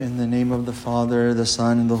In the name of the Father, the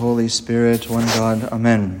Son, and the Holy Spirit, one God.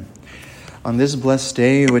 Amen. On this blessed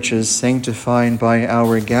day, which is sanctified by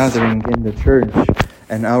our gathering in the church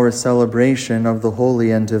and our celebration of the holy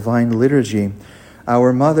and divine liturgy,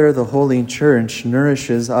 our Mother, the Holy Church,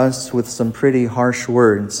 nourishes us with some pretty harsh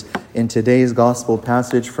words in today's Gospel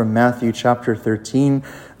passage from Matthew chapter 13,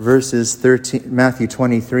 Matthew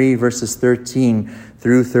 23, verses 13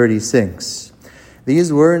 through 36.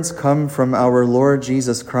 These words come from our Lord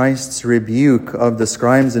Jesus Christ's rebuke of the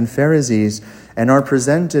scribes and Pharisees and are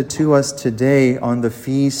presented to us today on the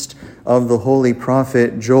feast of the holy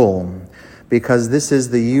prophet Joel, because this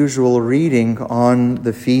is the usual reading on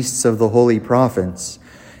the feasts of the holy prophets.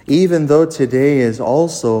 Even though today is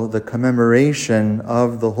also the commemoration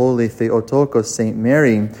of the holy Theotokos, Saint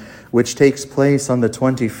Mary, which takes place on the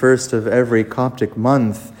 21st of every Coptic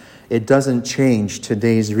month, it doesn't change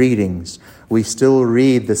today's readings. We still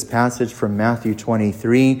read this passage from Matthew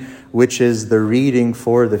 23, which is the reading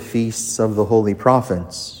for the feasts of the holy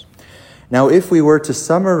prophets. Now, if we were to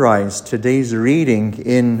summarize today's reading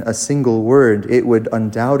in a single word, it would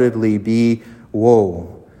undoubtedly be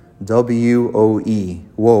woe. W-O-E,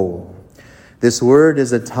 woe. This word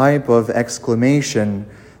is a type of exclamation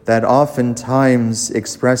that oftentimes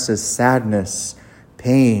expresses sadness,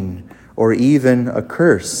 pain, or even a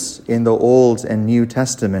curse in the Old and New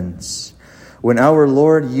Testaments. When our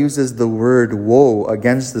Lord uses the word woe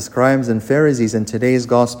against the scribes and Pharisees in today's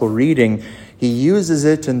gospel reading, he uses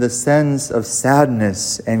it in the sense of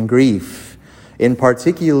sadness and grief. In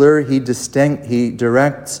particular, he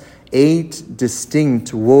directs 8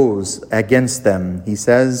 distinct woes against them. He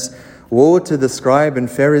says, "Woe to the scribe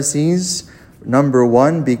and Pharisees, number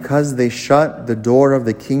 1, because they shut the door of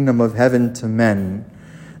the kingdom of heaven to men.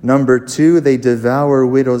 Number 2, they devour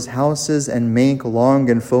widows' houses and make long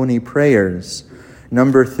and phony prayers.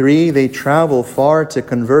 Number 3, they travel far to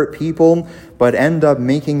convert people, but end up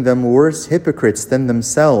making them worse hypocrites than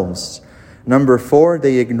themselves. Number 4,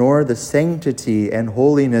 they ignore the sanctity and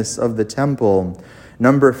holiness of the temple.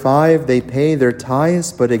 Number 5, they pay their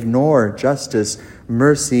tithes, but ignore justice,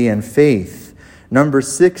 mercy, and faith. Number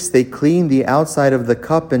 6, they clean the outside of the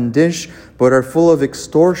cup and dish, but are full of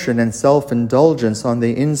extortion and self-indulgence on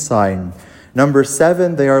the inside. Number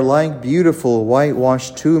 7, they are like beautiful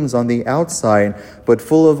whitewashed tombs on the outside, but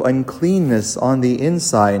full of uncleanness on the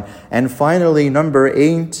inside. And finally, number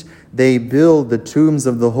 8, they build the tombs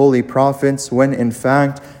of the holy prophets, when in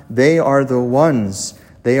fact they are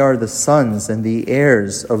the sons and the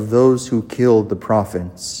heirs of those who killed the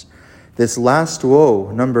prophets." This last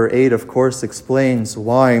woe, number 8, of course, explains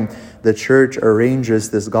why the church arranges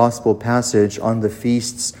this gospel passage on the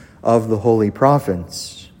feasts of the holy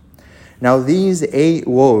prophets. Now, these 8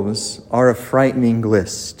 woes are a frightening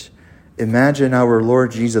list. Imagine our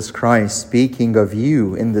Lord Jesus Christ speaking of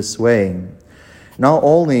you in this way. Not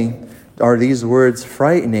only are these words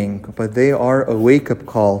frightening, but they are a wake-up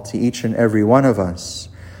call to each and every one of us.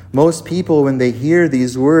 Most people, when they hear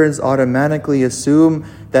these words, automatically assume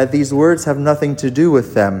that these words have nothing to do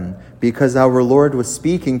with them, because our Lord was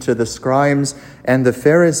speaking to the scribes and the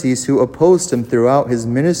Pharisees who opposed him throughout his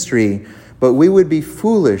ministry. But we would be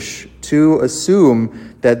foolish to assume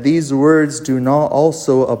that these words do not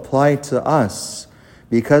also apply to us,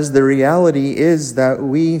 because the reality is that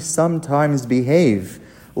we sometimes behave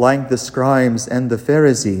like the scribes and the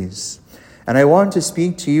Pharisees. And I want to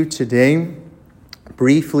speak to you today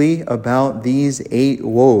briefly about these 8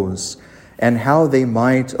 woes and how they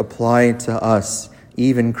might apply to us,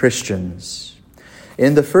 even Christians.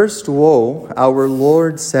 In the first woe, our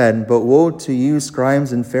Lord said, "But woe to you,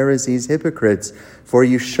 scribes and Pharisees, hypocrites, for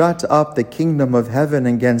you shut up the kingdom of heaven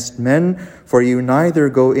against men, for you neither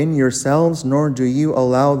go in yourselves, nor do you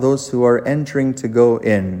allow those who are entering to go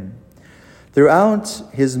in." Throughout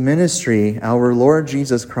his ministry, our Lord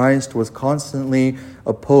Jesus Christ was constantly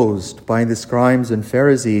opposed by the scribes and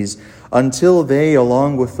Pharisees until they,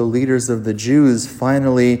 along with the leaders of the Jews,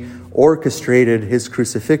 finally orchestrated his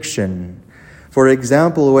crucifixion. For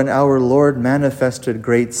example, when our Lord manifested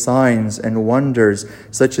great signs and wonders,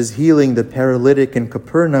 such as healing the paralytic in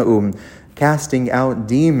Capernaum, casting out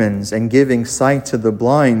demons, and giving sight to the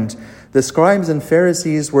blind, the scribes and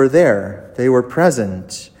Pharisees were there. They were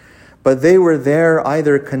present. But they were there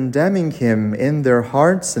either condemning him in their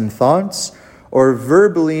hearts and thoughts, or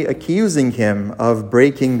verbally accusing him of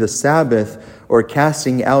breaking the Sabbath or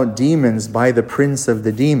casting out demons by the prince of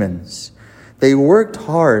the demons. They worked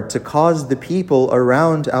hard to cause the people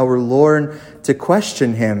around our Lord to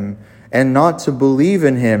question him and not to believe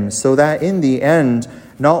in him, so that in the end,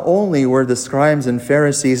 not only were the scribes and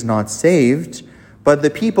Pharisees not saved, but the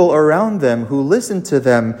people around them who listened to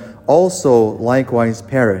them also likewise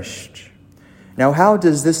perished. Now, how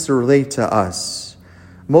does this relate to us?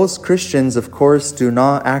 Most Christians, of course, do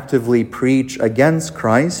not actively preach against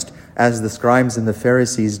Christ, as the scribes and the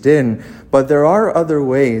Pharisees did, but there are other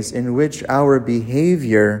ways in which our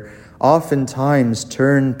behavior oftentimes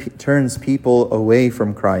turns people away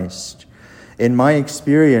from Christ. In my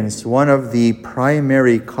experience, one of the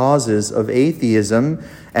primary causes of atheism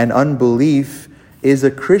and unbelief is a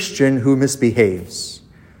Christian who misbehaves.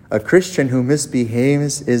 A Christian who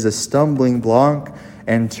misbehaves is a stumbling block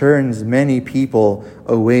and turns many people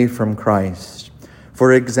away from Christ.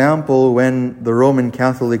 For example, when the Roman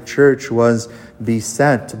Catholic Church was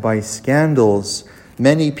beset by scandals,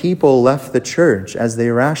 many people left the church as they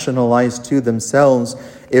rationalized to themselves,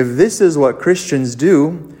 if this is what Christians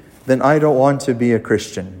do, then I don't want to be a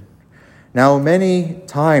Christian. Now, many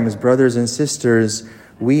times, brothers and sisters,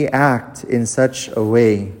 we act in such a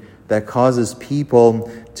way that causes people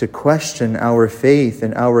to question our faith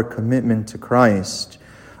and our commitment to Christ.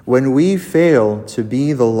 When we fail to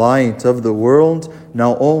be the light of the world,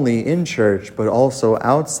 not only in church, but also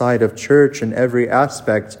outside of church in every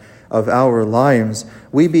aspect of our lives,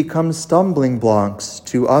 we become stumbling blocks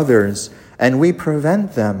to others, and we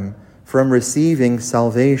prevent them from receiving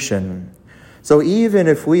salvation. So even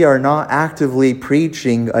if we are not actively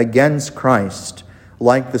preaching against Christ,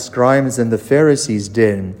 like the scribes and the Pharisees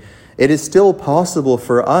did, it is still possible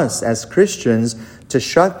for us as Christians to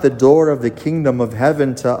shut the door of the kingdom of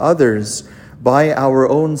heaven to others by our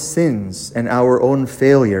own sins and our own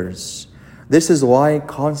failures. This is why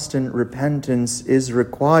constant repentance is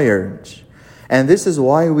required. And this is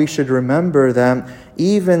why we should remember that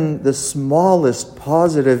even the smallest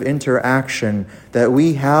positive interaction that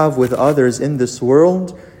we have with others in this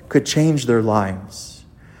world could change their lives.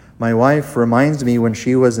 My wife reminds me when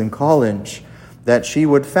she was in college that she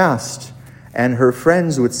would fast, and her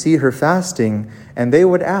friends would see her fasting, and they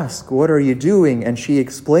would ask, "What are you doing?" And she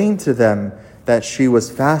explained to them that she was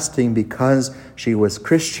fasting because she was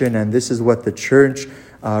Christian, and this is what the church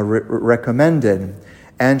recommended.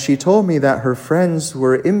 And she told me that her friends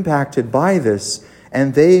were impacted by this,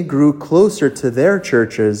 and they grew closer to their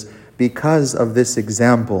churches because of this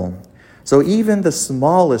example. So even the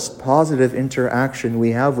smallest positive interaction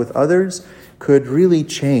we have with others could really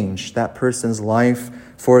change that person's life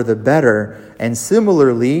for the better. And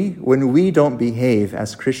similarly, when we don't behave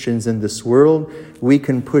as Christians in this world, we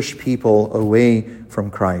can push people away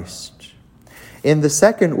from Christ. In the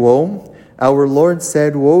second woe, our Lord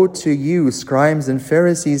said, "Woe to you, scribes and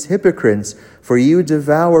Pharisees, hypocrites, for you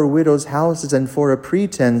devour widows' houses and for a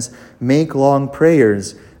pretense make long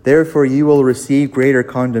prayers. Therefore you will receive greater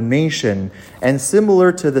condemnation." And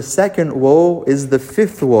similar to the second woe is the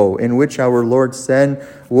fifth woe, in which our Lord said,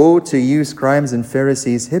 "Woe to you, scribes and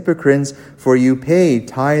Pharisees, hypocrites, for you pay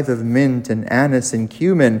tithe of mint and anise and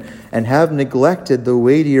cumin, and have neglected the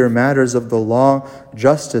weightier matters of the law,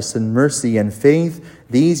 justice and mercy and faith.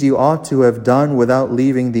 These you ought to have done without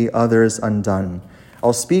leaving the others undone."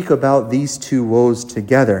 I'll speak about these two woes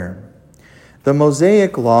together. The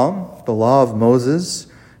Mosaic law, the law of Moses,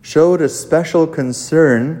 showed a special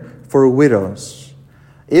concern for widows.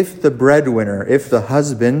 If the breadwinner, if the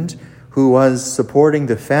husband who was supporting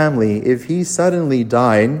the family, if he suddenly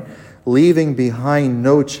died, leaving behind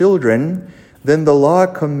no children, then the law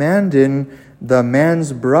commanded the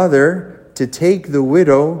man's brother to take the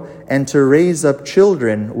widow and to raise up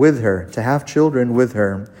children with her, to have children with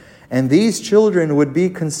her. And these children would be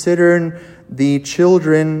considered the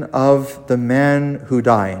children of the man who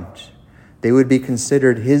died. They would be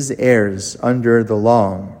considered his heirs under the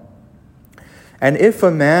law. And if a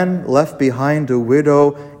man left behind a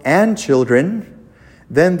widow and children,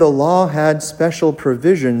 then the law had special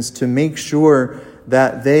provisions to make sure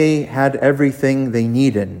that they had everything they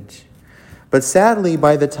needed. But sadly,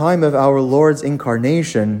 by the time of our Lord's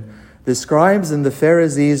incarnation, the scribes and the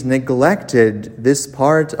Pharisees neglected this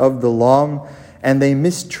part of the law, and they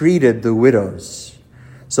mistreated the widows.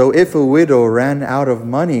 So if a widow ran out of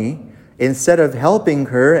money, instead of helping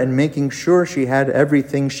her and making sure she had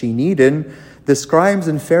everything she needed, the scribes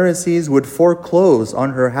and Pharisees would foreclose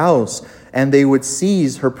on her house, and they would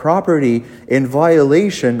seize her property in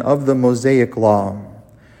violation of the Mosaic law.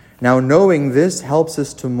 Now, knowing this helps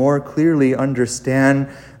us to more clearly understand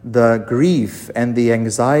the grief and the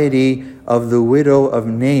anxiety of the widow of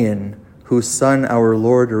Nain, whose son our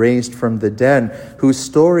Lord raised from the dead, whose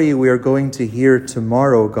story we are going to hear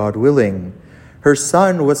tomorrow, God willing. Her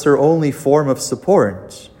son was her only form of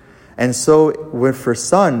support. And so if her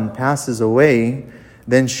son passes away,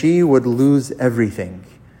 then she would lose everything.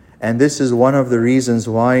 And this is one of the reasons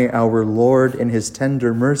why our Lord, in his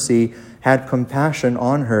tender mercy, had compassion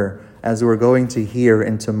on her, as we're going to hear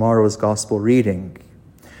in tomorrow's gospel reading.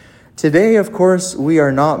 Today, of course, we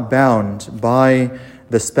are not bound by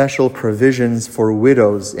the special provisions for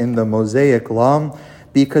widows in the Mosaic Law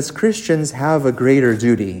because Christians have a greater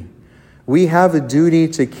duty. We have a duty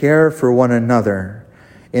to care for one another.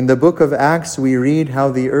 In the book of Acts, we read how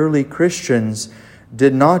the early Christians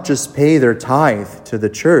did not just pay their tithe to the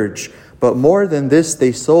church, but more than this,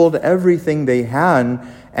 they sold everything they had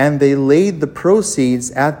and they laid the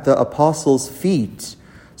proceeds at the apostles' feet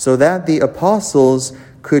so that the apostles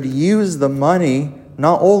could use the money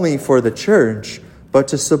not only for the church, but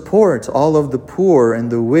to support all of the poor and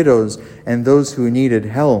the widows and those who needed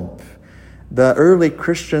help. The early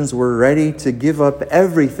Christians were ready to give up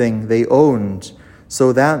everything they owned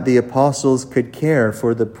so that the apostles could care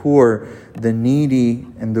for the poor, the needy,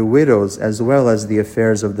 and the widows, as well as the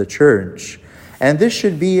affairs of the church. And this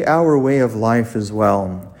should be our way of life as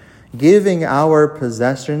well. Giving our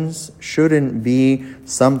possessions shouldn't be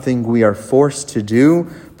something we are forced to do,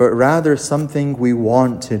 but rather something we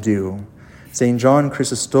want to do. St. John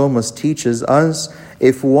Chrysostomos teaches us,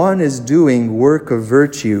 if one is doing work of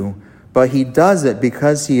virtue, but he does it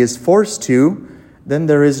because he is forced to, then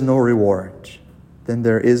there is no reward.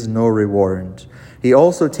 He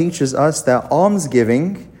also teaches us that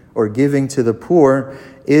almsgiving, or giving to the poor,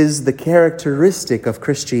 is the characteristic of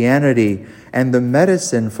Christianity and the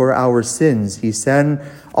medicine for our sins. He said,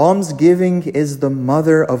 almsgiving is the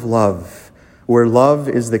mother of love. Where love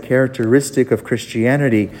is the characteristic of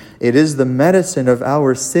Christianity, it is the medicine of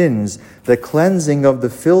our sins, the cleansing of the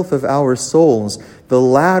filth of our souls, the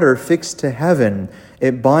ladder fixed to heaven.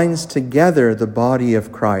 It binds together the body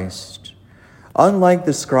of Christ. Unlike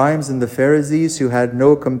the scribes and the Pharisees who had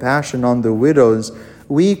no compassion on the widows,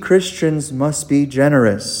 we Christians must be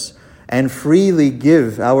generous and freely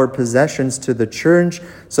give our possessions to the church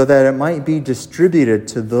so that it might be distributed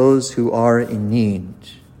to those who are in need.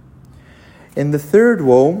 In the third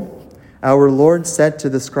woe, our Lord said to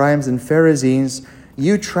the scribes and Pharisees,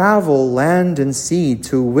 "You travel land and sea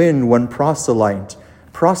to win one proselyte."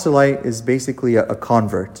 Proselyte is basically a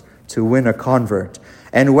convert, to win a convert.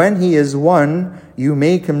 "And when he is won, you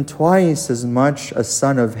make him twice as much a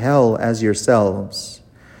son of hell as yourselves."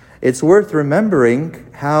 It's worth remembering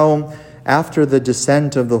how, after the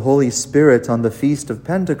descent of the Holy Spirit on the Feast of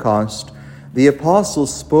Pentecost, the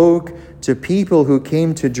apostles spoke to people who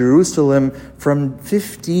came to Jerusalem from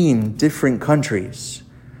 15 different countries.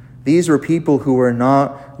 These were people who were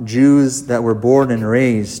not Jews that were born and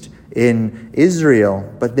raised in Israel,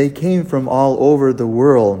 but they came from all over the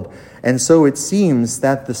world. And so it seems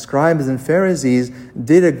that the scribes and Pharisees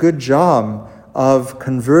did a good job of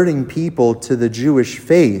converting people to the Jewish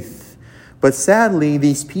faith. But sadly,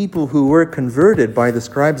 these people who were converted by the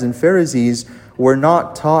scribes and Pharisees were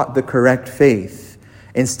not taught the correct faith.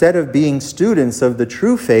 Instead of being students of the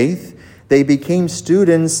true faith, they became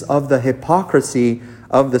students of the hypocrisy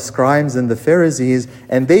of the scribes and the Pharisees,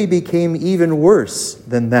 and they became even worse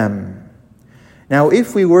than them. Now,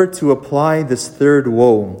 if we were to apply this third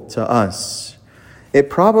woe to us, it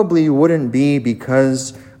probably wouldn't be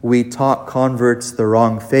because we taught converts the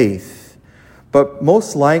wrong faith, but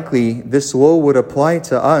most likely this woe would apply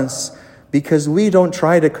to us because we don't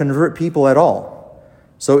try to convert people at all.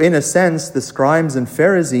 So in a sense, the scribes and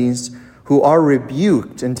Pharisees who are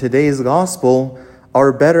rebuked in today's gospel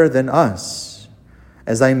are better than us.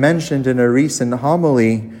 As I mentioned in a recent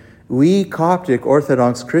homily, we Coptic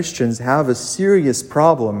Orthodox Christians have a serious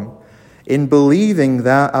problem in believing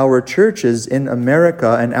that our churches in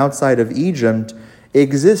America and outside of Egypt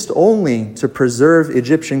exist only to preserve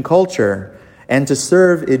Egyptian culture and to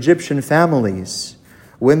serve Egyptian families,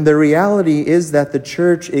 when the reality is that the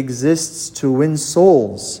church exists to win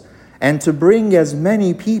souls and to bring as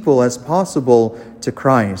many people as possible to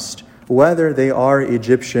Christ, whether they are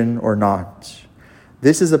Egyptian or not.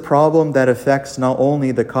 This is a problem that affects not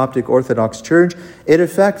only the Coptic Orthodox Church, it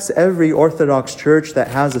affects every Orthodox church that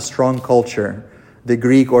has a strong culture. The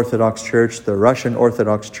Greek Orthodox Church, the Russian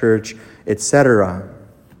Orthodox Church, etc.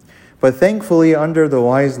 But thankfully, under the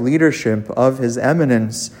wise leadership of His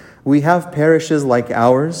Eminence, we have parishes like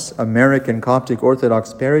ours, American Coptic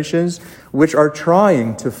Orthodox parishes, which are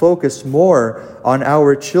trying to focus more on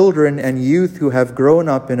our children and youth who have grown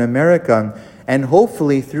up in America. And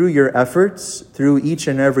hopefully through your efforts, through each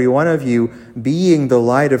and every one of you being the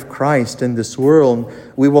light of Christ in this world,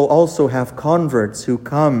 we will also have converts who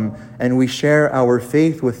come and we share our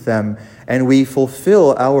faith with them and we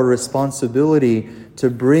fulfill our responsibility to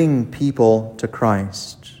bring people to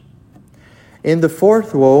Christ. In the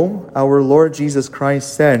fourth woe, our Lord Jesus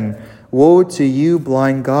Christ said, "Woe to you,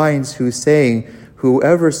 blind guides, who say,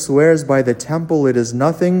 Whoever swears by the temple, it is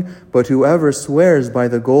nothing, but whoever swears by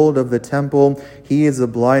the gold of the temple, he is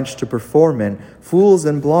obliged to perform it. Fools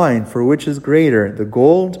and blind, for which is greater, the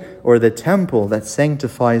gold or the temple that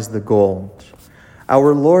sanctifies the gold?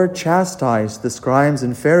 Our Lord chastised the scribes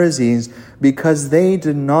and Pharisees because they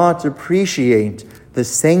did not appreciate the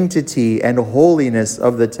sanctity and holiness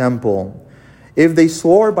of the temple. If they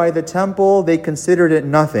swore by the temple, they considered it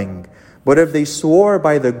nothing. But if they swore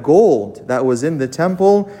by the gold that was in the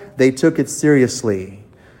temple, they took it seriously.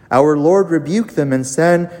 Our Lord rebuked them and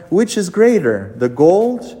said, "Which is greater, the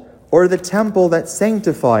gold or the temple that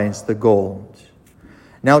sanctifies the gold?"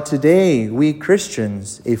 Now today, we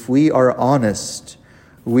Christians, if we are honest,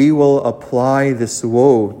 we will apply this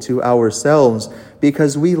woe to ourselves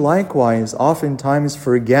because we likewise oftentimes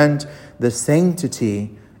forget the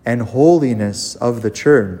sanctity and holiness of the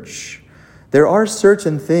church. There are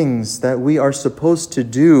certain things that we are supposed to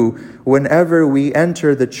do whenever we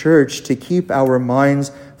enter the church to keep our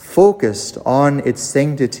minds focused on its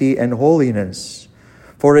sanctity and holiness.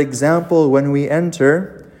 For example, when we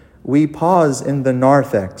enter, we pause in the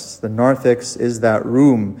narthex. The narthex is that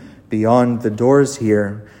room beyond the doors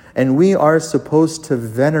here, and we are supposed to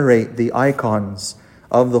venerate the icons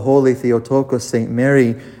of the Holy Theotokos, St.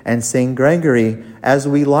 Mary and St. Gregory, as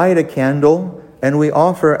we light a candle and we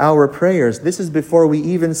offer our prayers. This is before we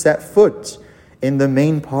even set foot in the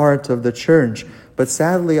main part of the church. But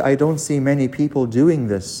sadly, I don't see many people doing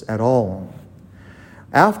this at all.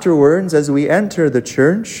 Afterwards, as we enter the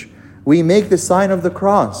church, we make the sign of the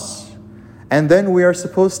cross. And then we are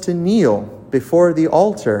supposed to kneel before the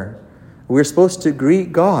altar. We're supposed to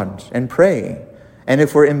greet God and pray. And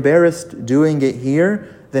if we're embarrassed doing it here,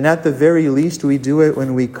 then at the very least we do it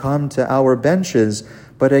when we come to our benches.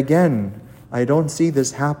 But again, I don't see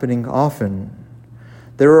this happening often.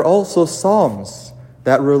 There are also psalms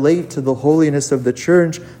that relate to the holiness of the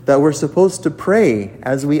church that we're supposed to pray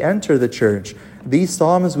as we enter the church. These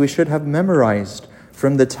psalms we should have memorized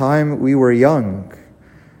from the time we were young.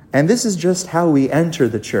 And this is just how we enter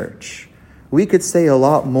the church. We could say a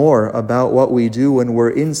lot more about what we do when we're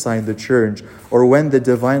inside the church, or when the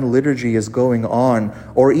divine liturgy is going on,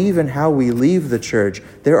 or even how we leave the church.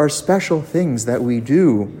 There are special things that we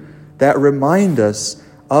do that remind us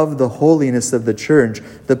of the holiness of the church.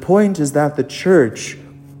 The point is that the church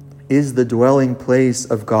is the dwelling place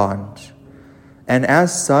of God, and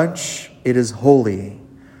as such, it is holy.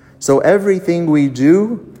 So everything we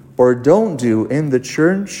do or don't do in the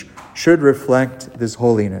church should reflect this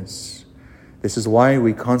holiness. This is why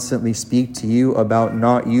we constantly speak to you about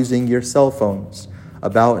not using your cell phones,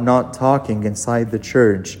 about not talking inside the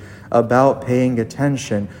church, about paying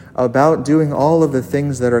attention, about doing all of the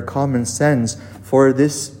things that are common sense for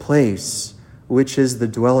this place, which is the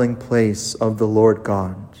dwelling place of the Lord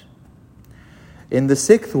God. In the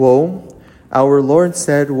sixth woe, our Lord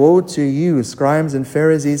said, "Woe to you, scribes and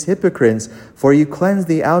Pharisees, hypocrites, for you cleanse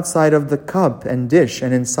the outside of the cup and dish,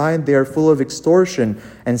 and inside they are full of extortion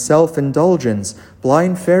and self-indulgence.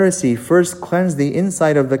 Blind Pharisee, first cleanse the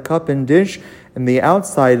inside of the cup and dish, and the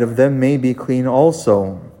outside of them may be clean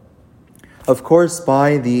also." Of course,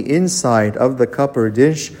 by the inside of the cup or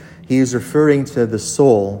dish, he is referring to the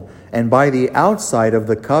soul. And by the outside of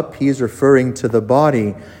the cup, he is referring to the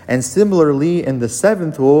body. And similarly, in the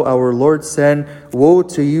seventh woe, our Lord said, "Woe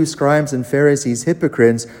to you, scribes and Pharisees,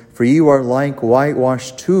 hypocrites, for you are like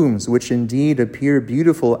whitewashed tombs, which indeed appear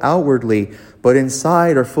beautiful outwardly, but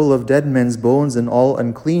inside are full of dead men's bones and all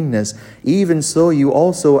uncleanness. Even so, you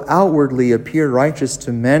also outwardly appear righteous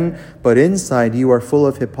to men, but inside you are full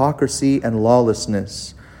of hypocrisy and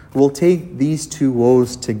lawlessness." We'll take these two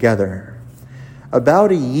woes together.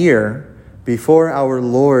 About a year before our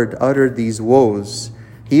Lord uttered these woes,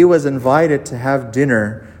 he was invited to have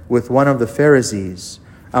dinner with one of the Pharisees.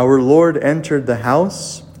 Our Lord entered the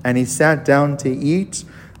house and he sat down to eat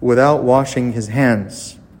without washing his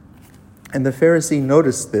hands. And the Pharisee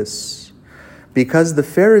noticed this because the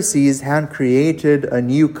Pharisees had created a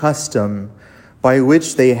new custom by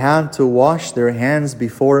which they had to wash their hands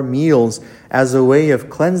before meals as a way of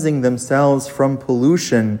cleansing themselves from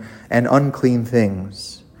pollution and unclean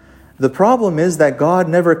things. The problem is that God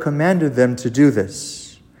never commanded them to do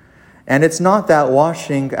this. And it's not that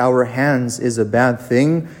washing our hands is a bad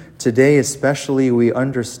thing. Today especially, we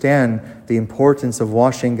understand the importance of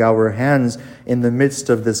washing our hands in the midst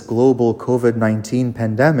of this global COVID-19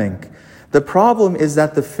 pandemic. The problem is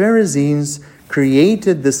that the Pharisees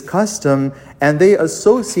created this custom and they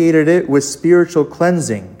associated it with spiritual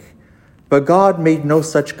cleansing. But God made no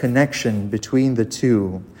such connection between the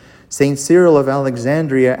two. St. Cyril of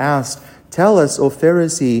Alexandria asked, "Tell us, O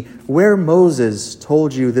Pharisee, where Moses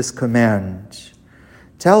told you this command?"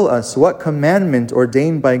 Tell us what commandment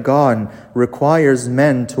ordained by God requires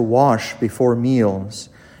men to wash before meals.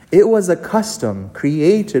 It was a custom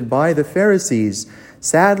created by the Pharisees,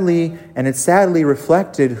 it sadly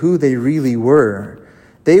reflected who they really were.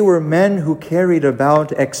 They were men who carried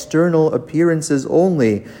about external appearances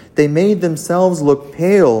only. They made themselves look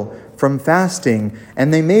pale from fasting,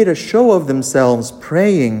 and they made a show of themselves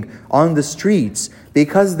praying on the streets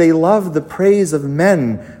because they loved the praise of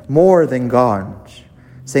men more than God.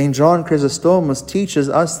 St. John Chrysostom teaches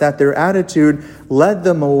us that their attitude led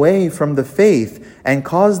them away from the faith and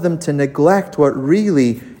caused them to neglect what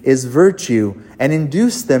really is virtue and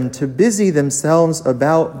induced them to busy themselves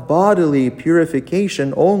about bodily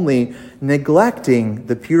purification only, neglecting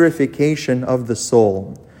the purification of the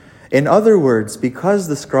soul. In other words, because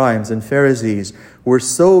the scribes and Pharisees were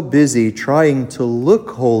so busy trying to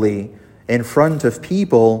look holy in front of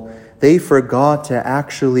people, they forgot to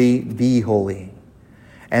actually be holy.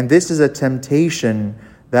 And this is a temptation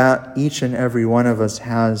that each and every one of us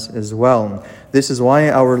has as well. This is why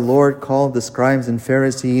our Lord called the scribes and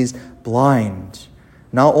Pharisees blind,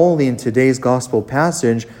 not only in today's gospel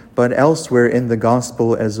passage, but elsewhere in the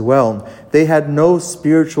gospel as well. They had no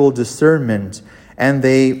spiritual discernment, and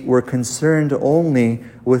they were concerned only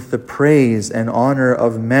with the praise and honor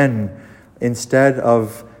of men instead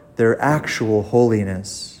of their actual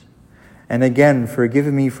holiness. And again, forgive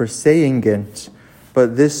me for saying it,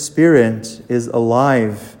 but this spirit is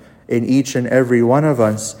alive in each and every one of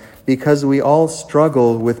us because we all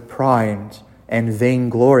struggle with pride and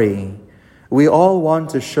vainglory. We all want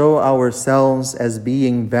to show ourselves as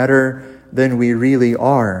being better than we really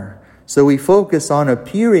are. So we focus on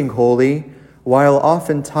appearing holy while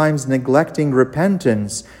oftentimes neglecting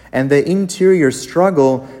repentance and the interior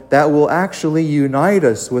struggle that will actually unite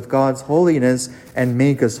us with God's holiness and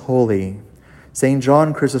make us holy. St.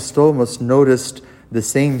 John Chrysostom noticed the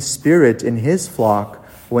same spirit in his flock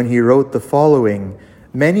when he wrote the following: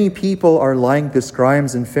 "Many people are like the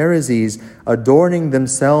scribes and Pharisees, adorning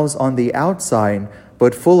themselves on the outside,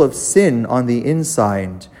 but full of sin on the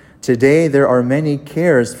inside. Today there are many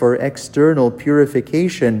cares for external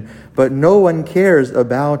purification, but no one cares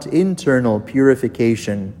about internal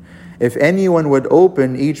purification. If anyone would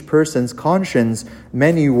open each person's conscience,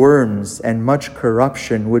 many worms and much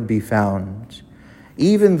corruption would be found."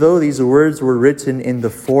 Even though these words were written in the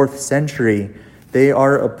 4th century, they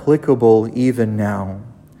are applicable even now.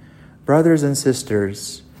 Brothers and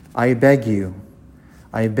sisters, I beg you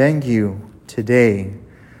today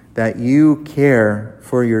that you care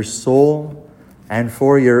for your soul and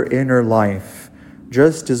for your inner life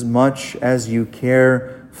just as much as you care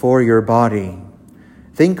for your body.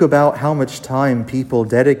 Think about how much time people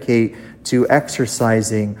dedicate to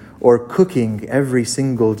exercising or cooking every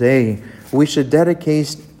single day. We should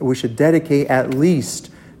dedicate at least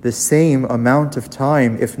the same amount of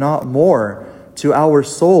time, if not more, to our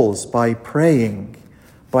souls by praying,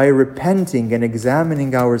 by repenting and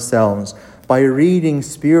examining ourselves, by reading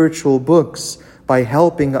spiritual books, by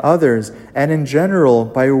helping others, and in general,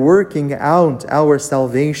 by working out our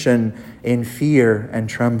salvation in fear and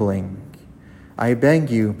trembling. I beg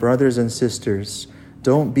you, brothers and sisters,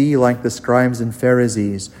 don't be like the scribes and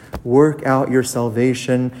Pharisees. Work out your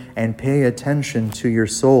salvation and pay attention to your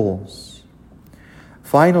souls.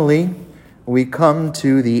 Finally, we come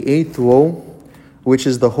to the 8th woe, which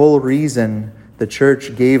is the whole reason the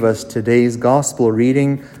Church gave us today's gospel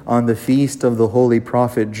reading on the feast of the Holy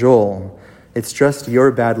Prophet Joel. It's just your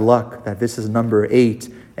bad luck that this is number 8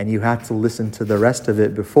 and you had to listen to the rest of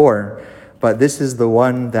it before. But this is the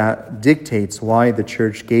one that dictates why the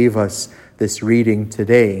Church gave us this reading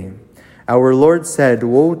today. Our Lord said,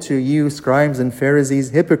 "Woe to you, scribes and Pharisees,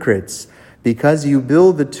 hypocrites, because you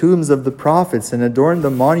build the tombs of the prophets and adorn the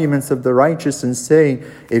monuments of the righteous and say,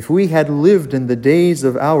 if we had lived in the days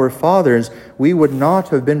of our fathers, we would not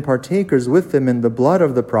have been partakers with them in the blood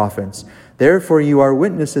of the prophets. Therefore you are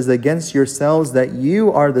witnesses against yourselves that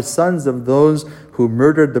you are the sons of those who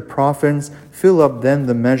murdered the prophets. Fill up then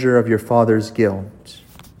the measure of your father's guilt."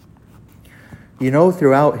 You know,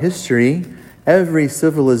 throughout history, every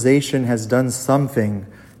civilization has done something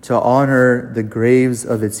to honor the graves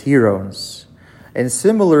of its heroes. And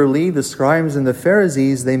similarly, the scribes and the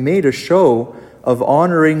Pharisees, they made a show of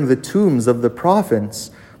honoring the tombs of the prophets,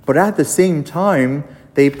 but at the same time,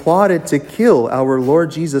 they plotted to kill our Lord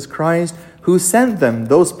Jesus Christ, who sent them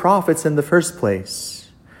those prophets in the first place.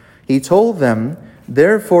 He told them,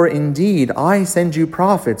 Therefore, indeed, I send you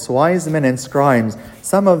prophets, wise men, and scribes.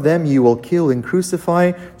 Some of them you will kill and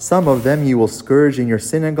crucify. Some of them you will scourge in your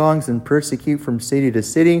synagogues and persecute from city to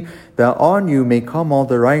city, that on you may come all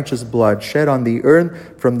the righteous blood shed on the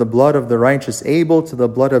earth, from the blood of the righteous Abel to the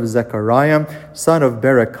blood of Zechariah, son of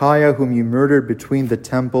Berechiah, whom you murdered between the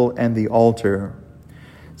temple and the altar.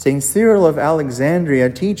 St. Cyril of Alexandria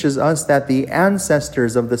teaches us that the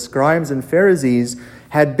ancestors of the scribes and Pharisees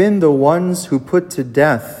had been the ones who put to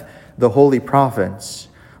death the holy prophets.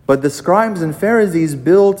 But the scribes and Pharisees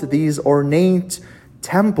built these ornate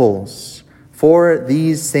temples for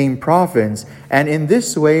these same prophets. And in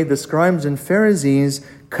this way, the scribes and Pharisees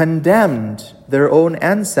condemned their own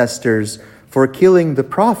ancestors for killing the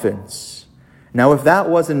prophets. Now, if that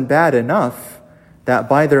wasn't bad enough, that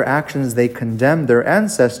by their actions they condemned their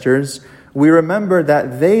ancestors, we remember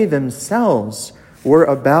that they themselves were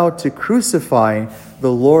about to crucify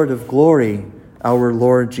the Lord of glory, our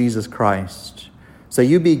Lord Jesus Christ. So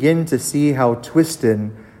you begin to see how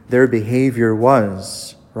twisted their behavior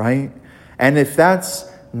was, right? And if that's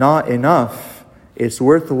not enough, it's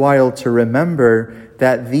worthwhile to remember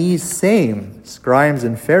that these same scribes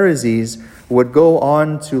and Pharisees would go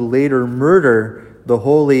on to later murder the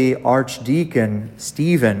holy archdeacon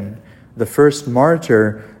Stephen, the first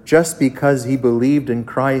martyr, just because he believed in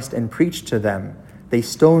Christ and preached to them. They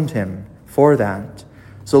stoned him for that.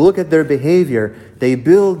 So look at their behavior. They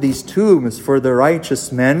build these tombs for the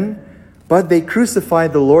righteous men, but they crucify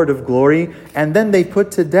the Lord of glory, and then they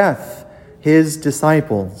put to death his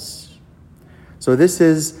disciples. So this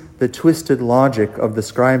is the twisted logic of the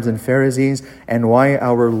scribes and Pharisees, and why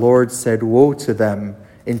our Lord said woe to them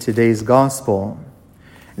in today's gospel.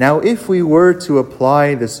 Now, if we were to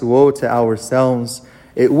apply this woe to ourselves,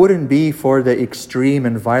 it wouldn't be for the extreme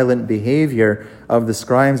and violent behavior of the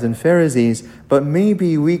scribes and Pharisees, but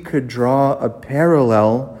maybe we could draw a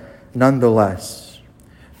parallel nonetheless.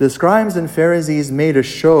 The scribes and Pharisees made a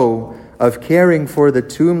show of caring for the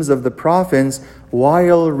tombs of the prophets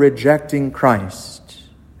while rejecting Christ.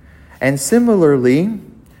 And similarly,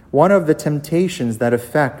 one of the temptations that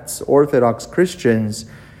affects Orthodox Christians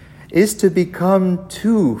is to become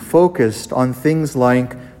too focused on things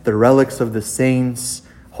like the relics of the saints,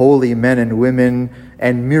 holy men and women,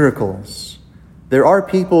 and miracles. There are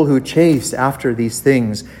people who chase after these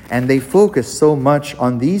things, and they focus so much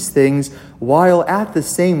on these things while at the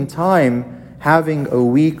same time having a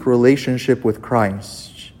weak relationship with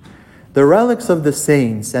Christ. The relics of the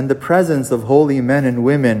saints and the presence of holy men and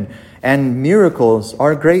women and miracles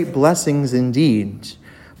are great blessings indeed.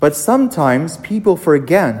 But sometimes people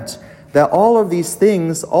forget that all of these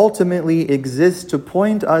things ultimately exist to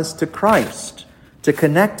point us to Christ, to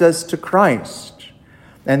connect us to Christ.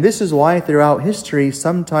 And this is why throughout history,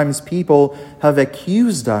 sometimes people have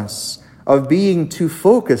accused us of being too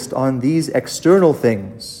focused on these external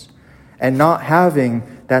things and not having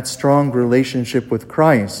that strong relationship with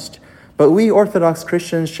Christ. But we Orthodox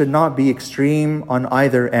Christians should not be extreme on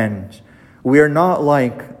either end. We are not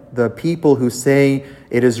like the people who say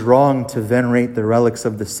it is wrong to venerate the relics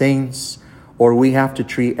of the saints, or we have to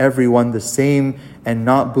treat everyone the same and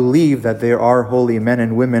not believe that there are holy men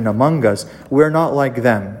and women among us. We're not like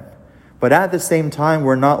them. But at the same time,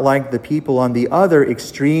 we're not like the people on the other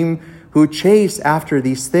extreme who chase after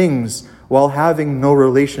these things while having no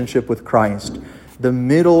relationship with Christ. The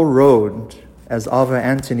middle road, as Ava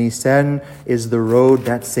Antony said, is the road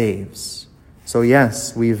that saves. So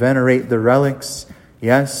yes, we venerate the relics.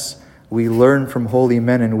 Yes, we learn from holy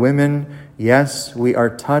men and women. Yes, we are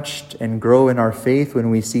touched and grow in our faith when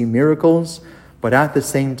we see miracles. But at the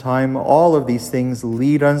same time, all of these things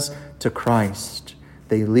lead us to Christ.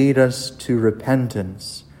 They lead us to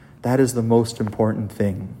repentance. That is the most important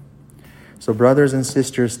thing. So brothers and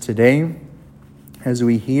sisters, today, as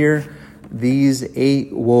we hear these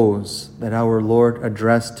 8 woes that our Lord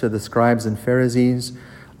addressed to the scribes and Pharisees,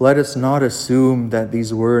 let us not assume that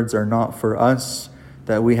these words are not for us,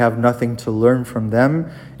 that we have nothing to learn from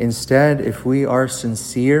them. Instead, if we are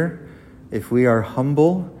sincere, if we are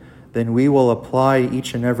humble, then we will apply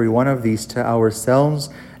each and every one of these to ourselves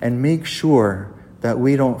and make sure that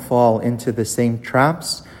we don't fall into the same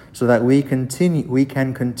traps, so that we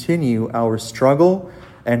can continue our struggle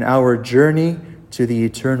and our journey to the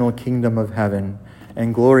eternal kingdom of heaven.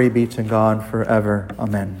 And glory be to God forever.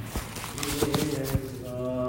 Amen.